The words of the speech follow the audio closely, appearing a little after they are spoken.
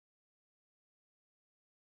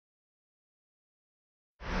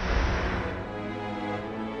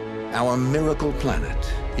Our miracle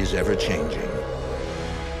planet is ever-changing.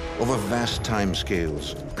 Over vast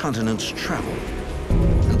timescales, continents travel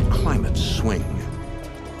and climates swing,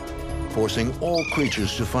 forcing all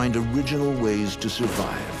creatures to find original ways to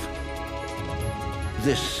survive.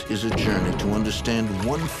 This is a journey to understand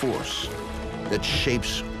one force that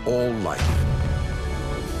shapes all life.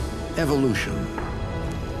 Evolution,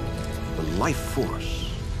 the life force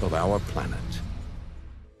of our planet.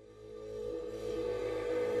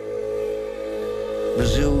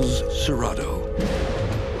 Brazil's Cerrado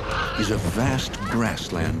is a vast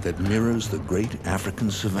grassland that mirrors the great African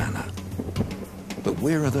savanna. But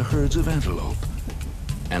where are the herds of antelope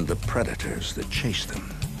and the predators that chase them?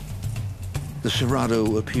 The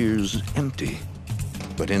Cerrado appears empty,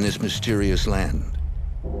 but in this mysterious land,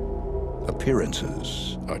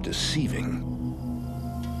 appearances are deceiving.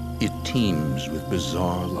 It teems with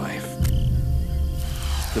bizarre life.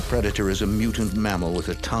 The predator is a mutant mammal with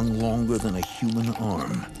a tongue longer than a human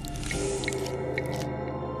arm.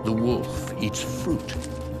 The wolf eats fruit.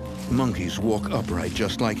 Monkeys walk upright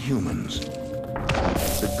just like humans.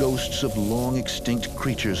 The ghosts of long-extinct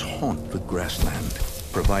creatures haunt the grassland,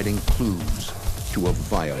 providing clues to a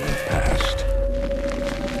violent past.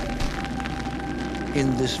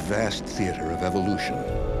 In this vast theater of evolution,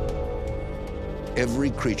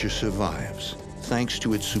 every creature survives thanks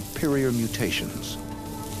to its superior mutations.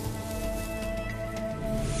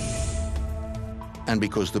 And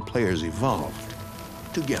because the players evolved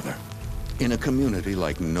together in a community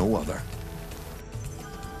like no other.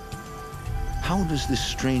 How does this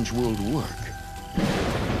strange world work?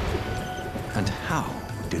 And how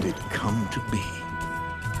did it come to be?